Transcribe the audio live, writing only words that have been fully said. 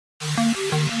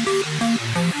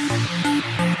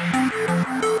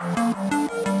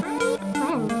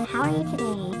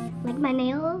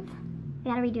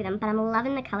redo them, but I'm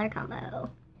loving the color combo.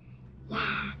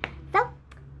 Yeah. So,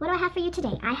 what do I have for you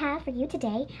today? I have for you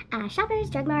today a Shoppers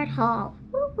Drug Mart haul.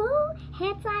 Woo woo!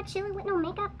 Headside chilling with no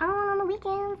makeup on the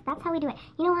weekends. That's how we do it.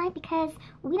 You know why? Because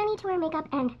we don't need to wear makeup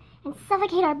and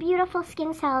suffocate our beautiful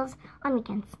skin cells on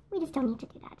weekends. We just don't need to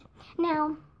do that.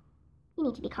 Now, you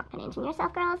need to be confident in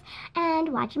yourself, girls,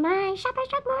 and watch my Shoppers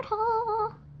Drug Mart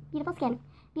haul. Beautiful skin.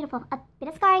 Beautiful. A bit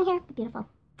of scarring here, but beautiful.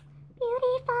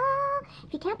 Beautiful.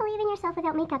 If you can't believe in yourself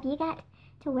without makeup, you got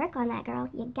to work on that, girl.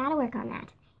 You gotta work on that.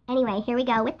 Anyway, here we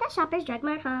go with the Shoppers Drug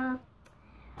Mart haul.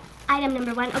 Item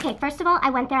number 1. Okay, first of all, I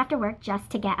went there after work just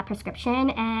to get a prescription,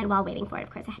 and while waiting for it, of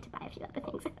course, I had to buy a few other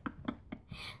things.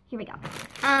 Here we go.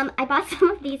 I bought some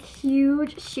of these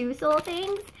huge shoe sole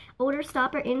things. Odor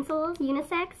stopper insoles,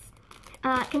 unisex.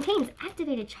 Contains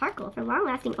activated charcoal for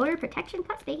long-lasting odor protection,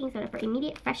 plus baking soda for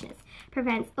immediate freshness.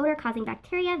 Prevents odor-causing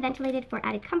bacteria, ventilated for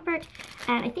added comfort.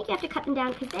 And I think you have to cut them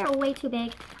down because they're way too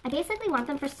big. I basically want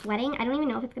them for sweating. I don't even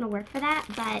know if it's going to work for that,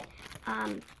 but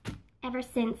ever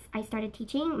since I started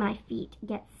teaching, my feet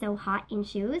get so hot in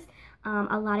shoes.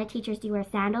 A lot of teachers do wear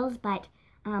sandals, but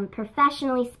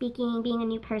professionally speaking, being a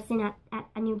new person at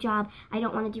a new job, I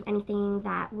don't want to do anything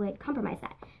that would compromise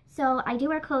that. So I do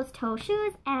wear closed-toe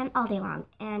shoes and all day long,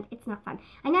 and it's not fun.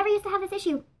 I never used to have this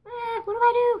issue. What do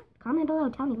I do? Comment below.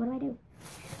 Tell me, what do I do?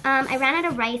 I ran out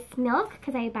of rice milk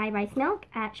because I buy rice milk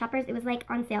at Shoppers. It was like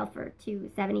on sale for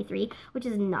 $2.73, which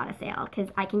is not a sale because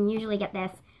I can usually get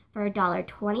this for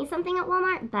 $1.20 something at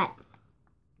Walmart, but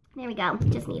there we go.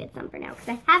 Just needed some for now because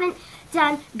I haven't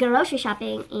done grocery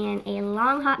shopping in a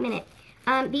long hot minute.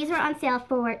 These were on sale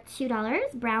for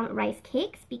 $2, brown rice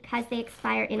cakes, because they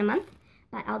expire in a month.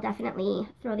 But I'll definitely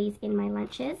throw these in my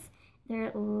lunches.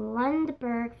 They're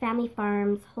Lundberg Family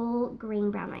Farms whole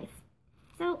grain brown rice.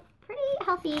 So, pretty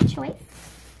healthy choice.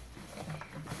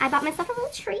 I bought myself a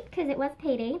little treat because it was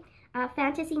payday.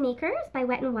 Fantasy Makers by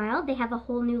Wet n Wild. They have a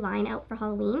whole new line out for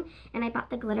Halloween. And I bought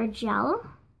the glitter gel.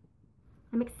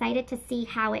 I'm excited to see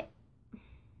how it...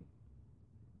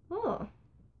 Oh,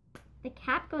 the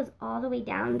cap goes all the way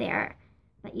down there.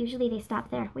 But usually they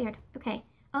stop there. Weird. Okay.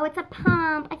 Oh, it's a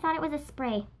pump. I thought it was a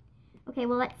spray. Okay,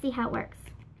 well, let's see how it works.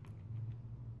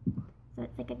 So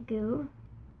it's like a goo.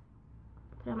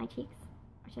 Put it on my cheeks.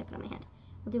 Or should I put it on my hand?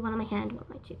 We'll do one on my hand, one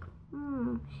on my cheek.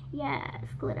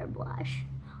 Yes, glitter blush.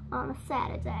 On a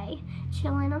Saturday.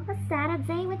 Chilling on a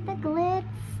Saturday with the glitz,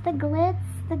 the glitz,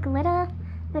 the glitter,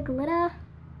 the glitter.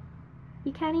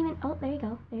 You can't even... Oh, there you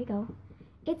go. There you go.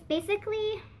 It's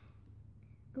basically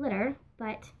glitter,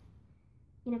 but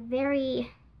in a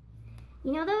very...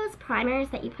 You know those primers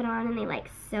that you put on and they like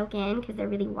soak in because they're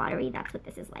really watery? That's what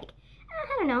this is like.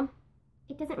 I don't know.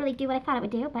 It doesn't really do what I thought it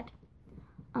would do, but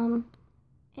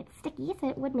it's sticky, so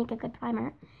it would make a good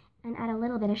primer and add a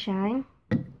little bit of shine.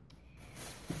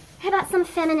 I bought some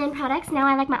feminine products. Now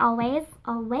I like my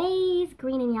always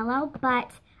green and yellow,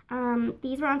 but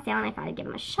these were on sale and I thought I'd give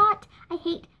them a shot.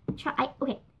 Okay, I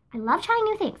love trying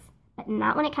new things, but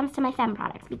not when it comes to my femme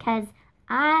products because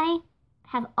I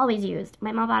have always used.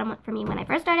 My mom bought them for me when I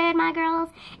first started my girls,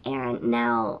 and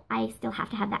now I still have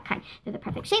to have that kind. They're the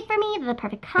perfect shape for me, they're the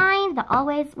perfect kind, the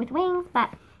always with wings, but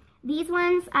these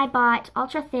ones I bought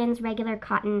Ultra Thins Regular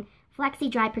Cotton Flexi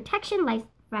Dry Protection Life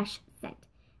Fresh Scent.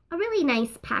 A really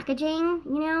nice packaging,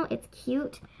 you know, it's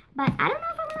cute, but I don't know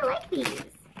if I'm gonna like these.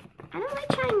 I don't like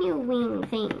trying new wing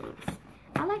things.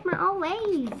 I like my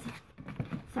always.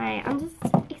 Sorry, I'm just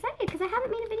excited because I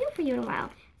haven't made a video for you in a while.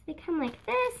 So they come like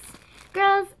this.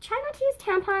 Girls, try not to use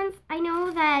tampons. I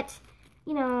know that,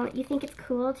 you know, you think it's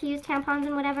cool to use tampons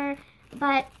and whatever,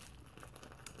 but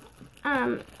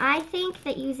I think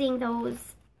that using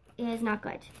those is not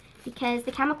good because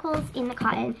the chemicals in the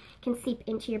cotton can seep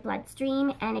into your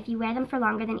bloodstream, and if you wear them for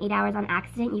longer than 8 hours on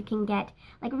accident, you can get,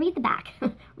 like, read the back.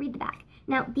 Read the back.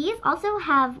 Now, these also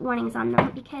have warnings on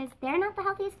them because they're not the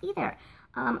healthiest either.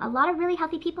 A lot of really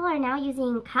healthy people are now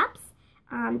using cups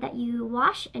that you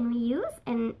wash and reuse,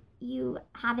 and you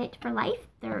have it for life.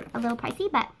 They're a little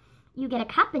pricey, but you get a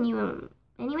cup and you,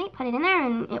 anyway, put it in there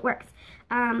and it works.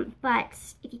 But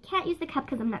if you can't use the cup,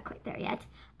 because I'm not quite there yet,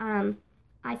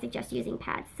 I suggest using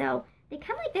pads. So they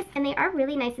come like this, and they are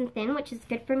really nice and thin, which is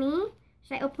good for me.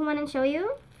 Should I open one and show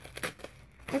you?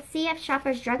 Let's see if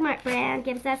Shoppers Drug Mart brand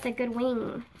gives us a good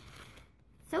wing.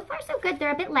 So far, so good.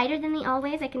 They're a bit lighter than the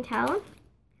Always, I can tell.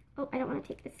 Oh, I don't want to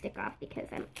take the stick off because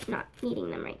I'm not needing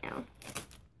them right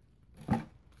now.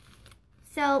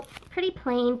 So, pretty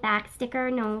plain back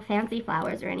sticker, no fancy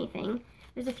flowers or anything.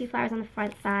 There's a few flowers on the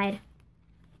front side.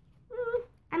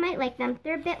 I might like them.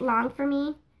 They're a bit long for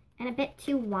me and a bit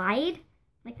too wide.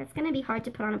 Like, that's going to be hard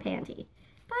to put on a panty.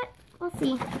 But we'll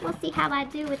see. We'll see how I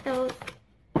do with those.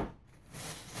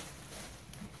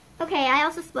 Okay, I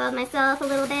also spoiled myself a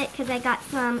little bit because I got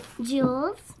some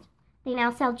jewels. They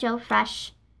now sell Joe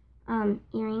Fresh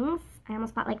earrings. I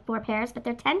almost bought like 4 pairs, but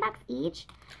they're $10 each.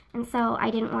 And so I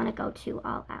didn't want to go too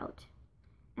all out.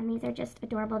 And these are just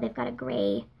adorable. They've got a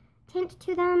gray tint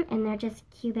to them, and they're just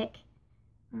cubic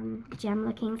gem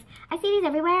lookings. I see these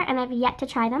everywhere, and I've yet to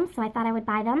try them, so I thought I would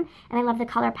buy them. And I love the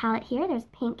color palette here. There's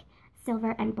pink,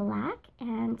 silver, and black.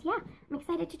 And yeah, I'm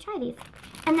excited to try these.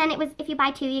 And then it was, if you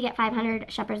buy 2, you get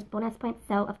 500 shoppers bonus points.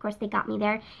 So of course they got me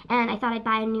there. And I thought I'd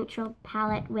buy a neutral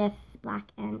palette with black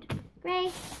and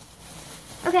gray.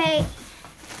 Okay,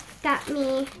 got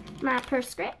me my purse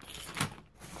scripts.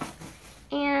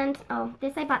 And, oh,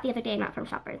 this I bought the other day, not from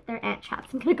Shoppers. They're ant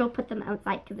traps. I'm going to go put them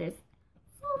outside because there's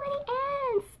so many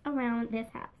ants around this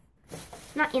house.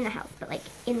 Not in the house, but like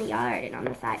in the yard and on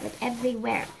the side, like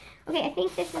everywhere. Okay, I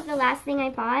think this is the last thing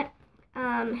I bought.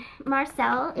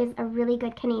 Marcel is a really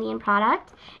good Canadian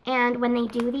product. And when they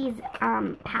do these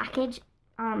package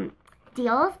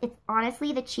deals, it's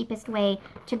honestly the cheapest way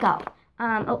to go.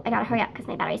 Oh, I gotta hurry up because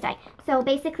my battery's dying. So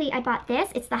basically I bought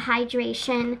this. It's the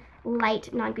Hydration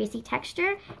Light Non-Greasy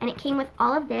Texture. And it came with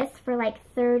all of this for like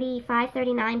 $35,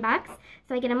 $39.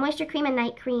 So I get a moisture cream, a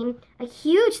night cream, a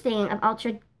huge thing of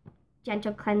Ultra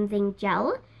Gentle Cleansing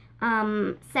Gel,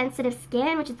 sensitive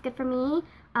skin, which is good for me,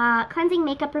 cleansing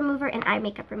makeup remover, and eye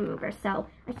makeup remover. So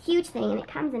a huge thing, and it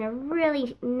comes in a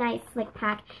really nice slick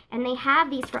pack. And they have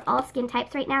these for all skin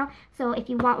types right now. So if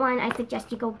you want one, I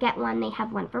suggest you go get one. They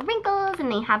have one for wrinkles,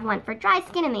 and they have one for dry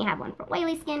skin, and they have one for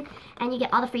oily skin, and you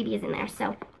get all the freebies in there.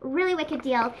 So really wicked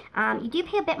deal. You do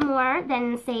pay a bit more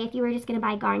than, say, if you were just going to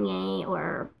buy Garnier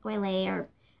or Olay or,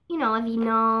 you know,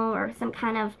 Aveeno or some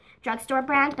kind of drugstore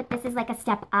brand, but this is like a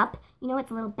step up. You know,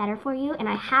 it's a little better for you, and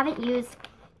I haven't used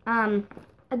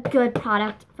a good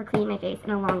product for cleaning my face in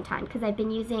a long time because I've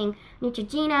been using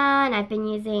Neutrogena, and I've been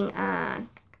using,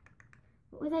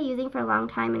 what was I using for a long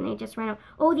time and they just ran out?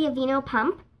 Oh, the Aveeno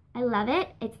Pump. I love it.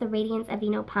 It's the Radiance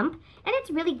Aveeno Pump, and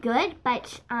it's really good,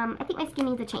 but I think my skin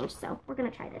needs a change, so we're going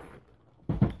to try this.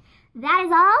 That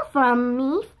is all from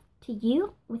me to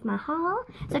you with my haul.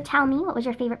 So tell me, what was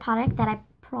your favorite product that I'm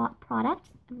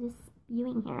just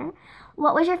viewing here.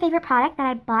 What was your favorite product that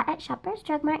I bought at Shoppers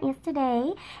Drug Mart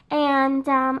yesterday? And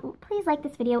please like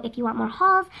this video if you want more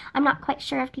hauls. I'm not quite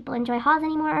sure if people enjoy hauls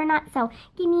anymore or not, so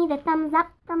give me the thumbs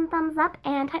up,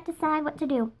 and help decide what to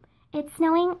do. It's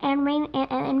snowing and rain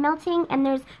and melting, and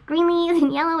there's green leaves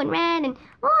and yellow and red, and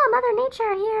oh, Mother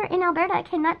Nature here in Alberta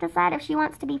cannot decide if she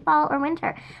wants to be fall or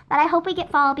winter. But I hope we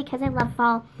get fall because I love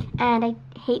fall, and I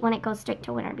hate when it goes straight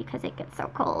to winter because it gets so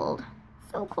cold.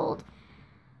 So cold.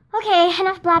 Okay,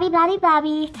 enough blabby.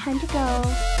 Time to go.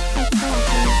 Thanks for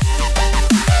watching.